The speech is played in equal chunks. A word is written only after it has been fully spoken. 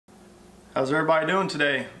How's everybody doing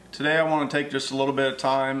today? Today I want to take just a little bit of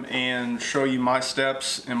time and show you my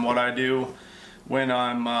steps and what I do when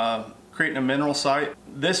I'm creating a mineral site.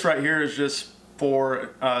 This right here is just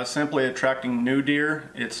for simply attracting new deer.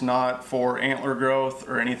 It's not for antler growth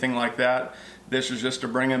or anything like that. This is just to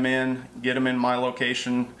bring them in, get them in my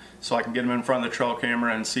location so I can get them in front of the trail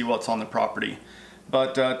camera and see what's on the property.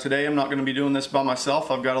 But today I'm not going to be doing this by myself.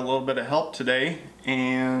 I've got a little bit of help today,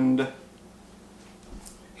 and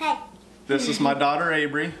hey. This is my daughter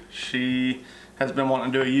Avery. She has been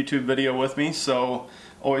wanting to do a YouTube video with me, so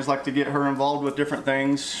always like to get her involved with different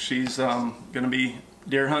things. She's going to be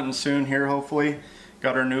deer hunting soon here, hopefully.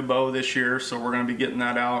 Got her new bow this year, so we're going to be getting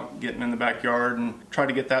that out, getting in the backyard and try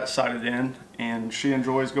to get that sighted in. And she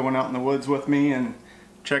enjoys going out in the woods with me and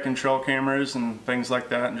checking trail cameras and things like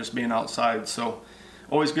that and just being outside. So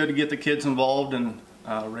always good to get the kids involved and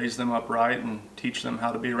raise them up right and teach them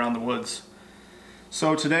how to be around the woods.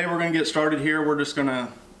 So today we're going to get started here. We're just going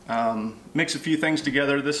to mix a few things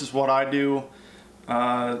together. This is what I do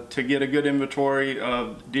to get a good inventory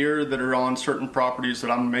of deer that are on certain properties that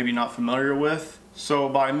I'm maybe not familiar with. So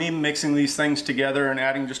by me mixing these things together and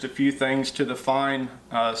adding just a few things to the fine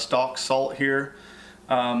stock salt here,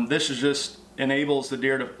 this is just enables the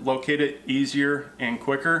deer to locate it easier and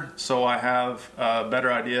quicker. So I have a better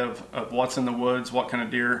idea of what's in the woods, what kind of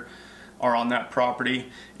deer are on that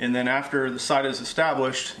property, and then after the site is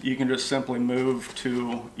established, you can just simply move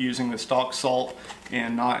to using the stock salt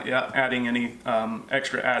and not adding any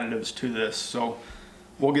extra additives to this. So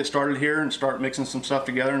we'll get started here and start mixing some stuff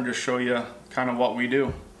together and just show you kind of what we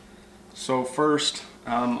do. So first,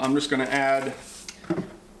 I'm just going to add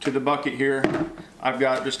to the bucket here. I've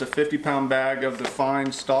got just a 50-pound bag of the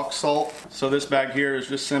fine stock salt. So this bag here is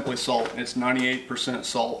just simply salt. It's 98%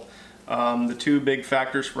 salt. The two big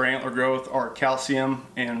factors for antler growth are calcium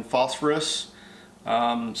and phosphorus.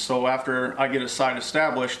 So after I get a site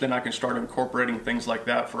established, then I can start incorporating things like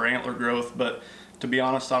that for antler growth. But to be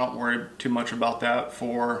honest, I don't worry too much about that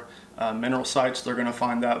for mineral sites. They're going to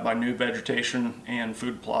find that by new vegetation and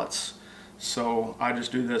food plots. So I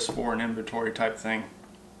just do this for an inventory type thing.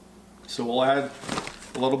 So we'll add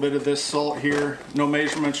a little bit of this salt here. No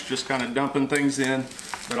measurements, just kind of dumping things in.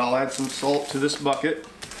 But I'll add some salt to this bucket.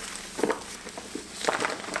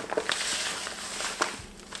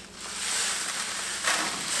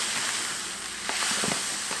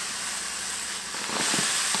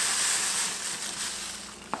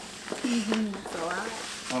 That's a lot.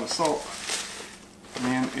 A lot of salt.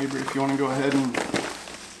 And Avery, if you want to go ahead and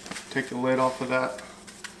take the lid off of that.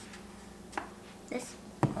 This?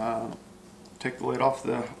 Take the lid off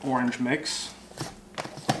the orange mix.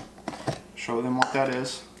 Show them what that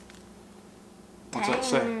is. What's that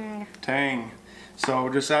say? Tang. So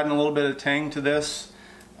just adding a little bit of tang to this.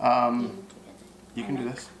 You can do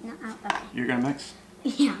this. No, okay. You're going to mix?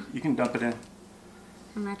 Yeah. You can dump it in.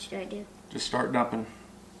 How much do I do? Just start dumping.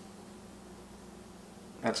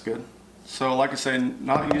 That's good. So like I say,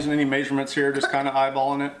 not using any measurements here, just kind of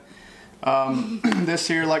eyeballing it. This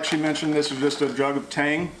here, like she mentioned, this is just a jug of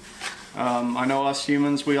tang. I know us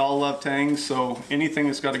humans, we all love tang, so anything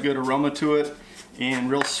that's got a good aroma to it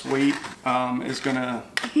and real sweet is gonna,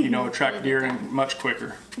 attract deer in much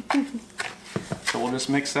quicker. So we'll just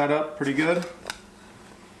mix that up pretty good.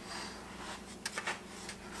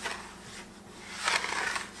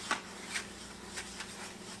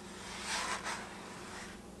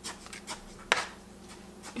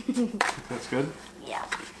 That's good? Yeah.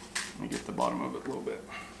 Let me get the bottom of it a little bit.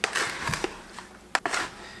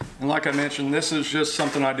 And like I mentioned, this is just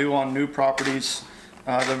something I do on new properties.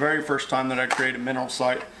 The very first time that I create a mineral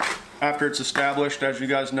site. After it's established, as you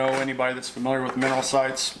guys know, anybody that's familiar with mineral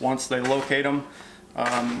sites, once they locate them,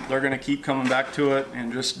 they're going to keep coming back to it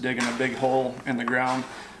and just digging a big hole in the ground,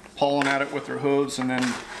 pulling at it with their hooves, and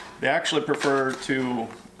then they actually prefer to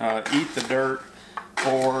eat the dirt,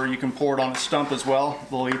 or you can pour it on a stump as well.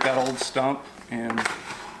 They'll eat that old stump, and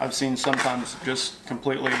I've seen sometimes just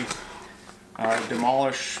completely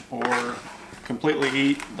demolish or completely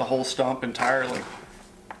eat the whole stump entirely.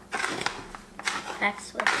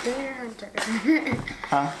 Facts with Hoosier Hunter.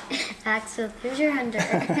 Huh? Facts with Hoosier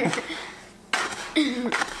Hunter.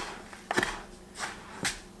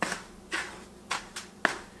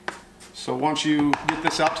 So once you get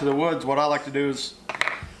this out to the woods, what I like to do is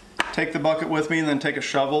take the bucket with me and then take a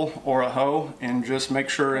shovel or a hoe and just make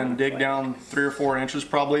sure and dig down 3 or 4 inches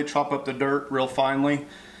probably, chop up the dirt real finely,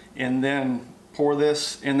 and then pour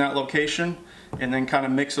this in that location and then kind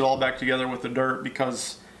of mix it all back together with the dirt,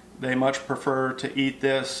 because they much prefer to eat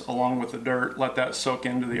this along with the dirt, let that soak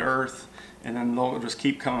into the earth, and then they'll just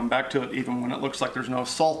keep coming back to it even when it looks like there's no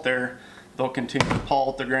salt there. They'll continue to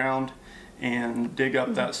paw at the ground and dig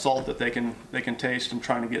up that salt that they can taste and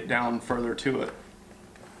trying to get down further to it.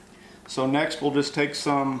 So next we'll just take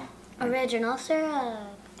some Original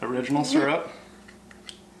syrup. original syrup.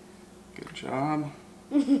 Good job.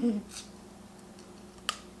 Put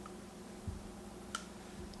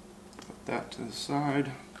that to the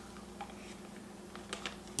side.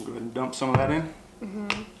 We'll go ahead and dump some of that in.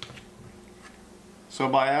 So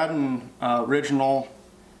by adding original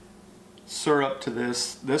syrup to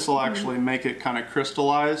this will actually make it kind of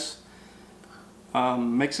crystallize.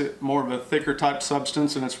 Makes it more of a thicker type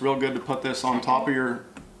substance, and it's real good to put this on top of your,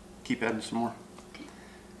 keep adding some more.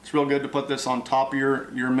 It's real good to put this on top of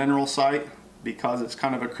your mineral site because it's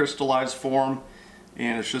kind of a crystallized form,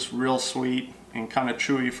 and it's just real sweet and kind of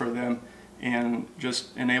chewy for them, and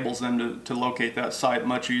just enables them to locate that site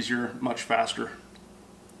much easier, much faster.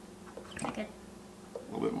 Okay.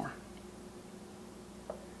 A little bit more.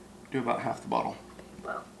 Do about half the bottle.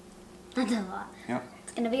 Whoa. That's a lot. Yeah.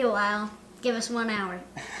 It's gonna be a while. Give us 1 hour.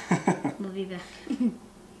 We'll be back.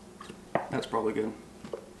 That's probably good.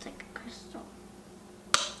 It's like a crystal.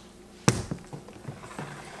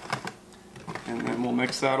 And then we'll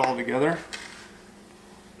mix that all together.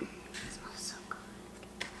 It smells so good.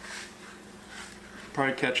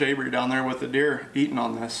 Probably catch Avery down there with the deer eating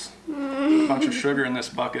on this. A bunch of sugar in this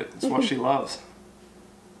bucket. It's what she loves.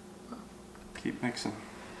 Keep mixing.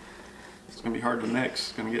 It's going to be hard to mix.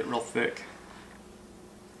 It's going to get real thick.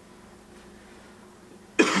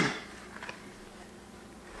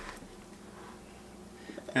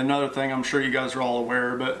 Another thing I'm sure you guys are all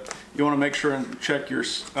aware, but you want to make sure and check your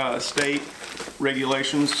state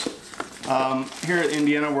regulations. Here at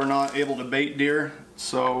Indiana, we're not able to bait deer,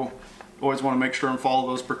 so always want to make sure and follow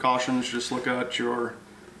those precautions. Just look at your,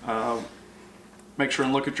 make sure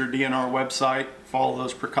and look at your DNR website, follow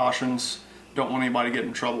those precautions. Don't want anybody to get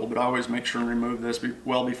in trouble, but I always make sure and remove this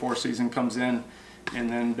well before season comes in, and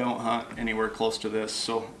then don't hunt anywhere close to this.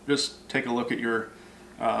 So just take a look at your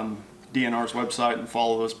DNR's website and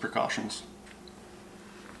follow those precautions.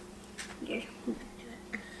 Here.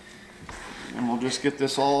 And we'll just get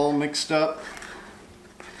this all mixed up.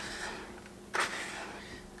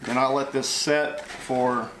 And I'll let this set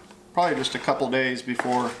for probably just a couple days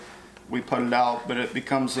before we put it out, but it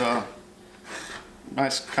becomes a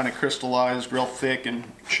nice kind of crystallized, real thick and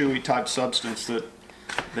chewy type substance that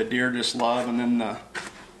the deer just love, and then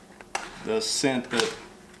the scent that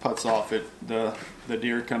puts off it, the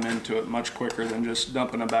deer come into it much quicker than just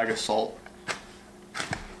dumping a bag of salt.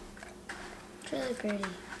 It's really pretty.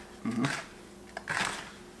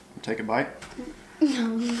 Take a bite.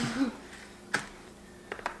 And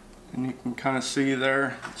you can kind of see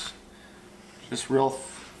there, it's just real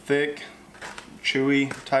thick,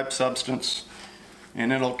 chewy type substance,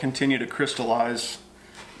 and it'll continue to crystallize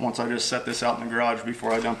once I just set this out in the garage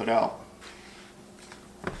before I dump it out.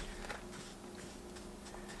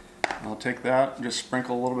 I'll take that and just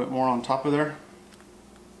sprinkle a little bit more on top of there.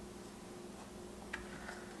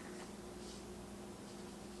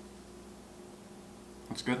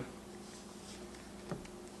 That's good.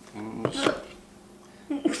 And just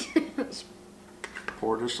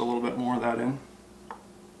pour just a little bit more of that in.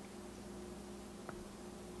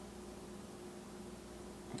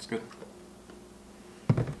 That's good.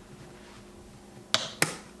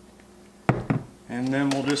 And then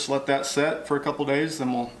we'll just let that set for a couple days,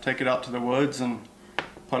 then we'll take it out to the woods and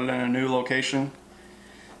put it in a new location.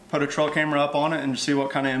 Put a trail camera up on it and see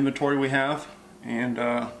what kind of inventory we have, and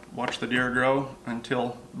watch the deer grow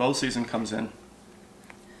until bow season comes in.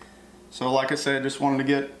 So like I said, I just wanted to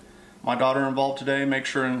get my daughter involved today, make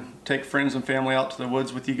sure and take friends and family out to the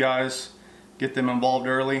woods with you guys, get them involved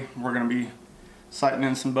early. We're going to be sighting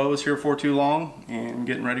in some bows here for too long and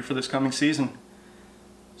getting ready for this coming season.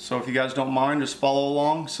 So if you guys don't mind, just follow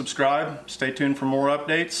along, subscribe, stay tuned for more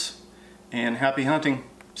updates, and happy hunting.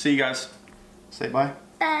 See you guys. Say bye.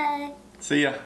 Bye. See ya.